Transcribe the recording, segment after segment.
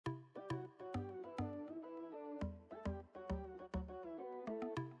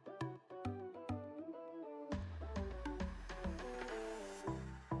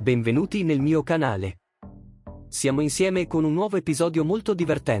benvenuti nel mio canale. Siamo insieme con un nuovo episodio molto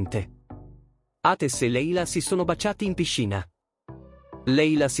divertente. Ateş e Leyla si sono baciati in piscina.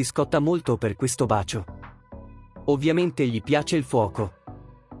 Leyla si scotta molto per questo bacio. Ovviamente gli piace il fuoco.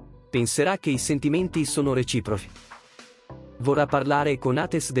 Penserà che i sentimenti sono reciproci. Vorrà parlare con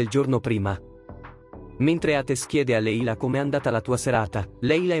Ateş del giorno prima. Mentre Ateş chiede a Leyla com'è andata la tua serata,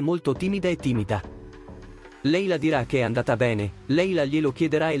 Leyla è molto timida e timida. Leyla dirà che è andata bene, Leyla glielo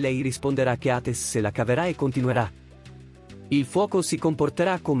chiederà e lei risponderà che Ateş se la caverà e continuerà. Il fuoco si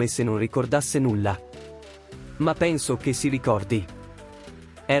comporterà come se non ricordasse nulla. Ma penso che si ricordi.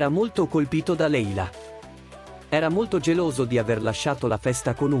 Era molto colpito da Leyla. Era molto geloso di aver lasciato la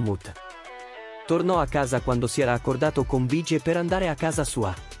festa con Umut. Tornò a casa quando si era accordato con Bige per andare a casa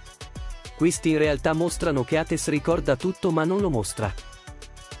sua. Questi in realtà mostrano che Ateş ricorda tutto ma non lo mostra.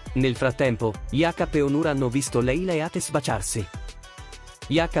 Nel frattempo, Jacob e Onur hanno visto Leyla e Ateş baciarsi.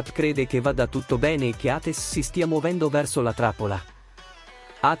 Jacob crede che vada tutto bene e che Ateş si stia muovendo verso la trappola.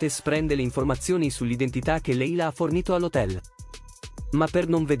 Ateş prende le informazioni sull'identità che Leyla ha fornito all'hotel. Ma per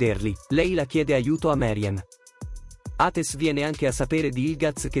non vederli, Leyla chiede aiuto a Meryem. Ateş viene anche a sapere di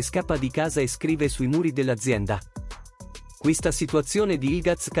Ilgaz che scappa di casa e scrive sui muri dell'azienda. Questa situazione di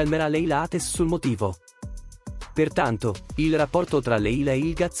Ilgaz calmerà Leyla e Ateş sul motivo. Pertanto, il rapporto tra Leyla e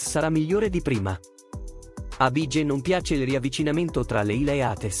Ilgaz sarà migliore di prima. A Bige non piace il riavvicinamento tra Leyla e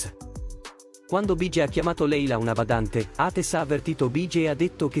Ateş. Quando Bige ha chiamato Leyla una badante, Ateş ha avvertito Bige e ha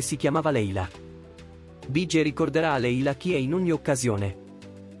detto che si chiamava Leyla. Bige ricorderà a Leyla chi è in ogni occasione.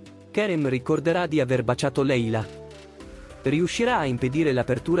 Kerem ricorderà di aver baciato Leyla. Riuscirà a impedire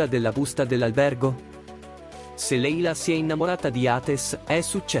l'apertura della busta dell'albergo? Se Leyla si è innamorata di Ateş, è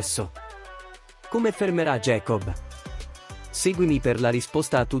successo. Come fermerà Jacob? Seguimi per la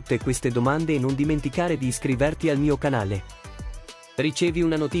risposta a tutte queste domande e non dimenticare di iscriverti al mio canale. Ricevi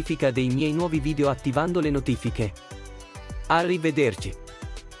una notifica dei miei nuovi video attivando le notifiche. Arrivederci.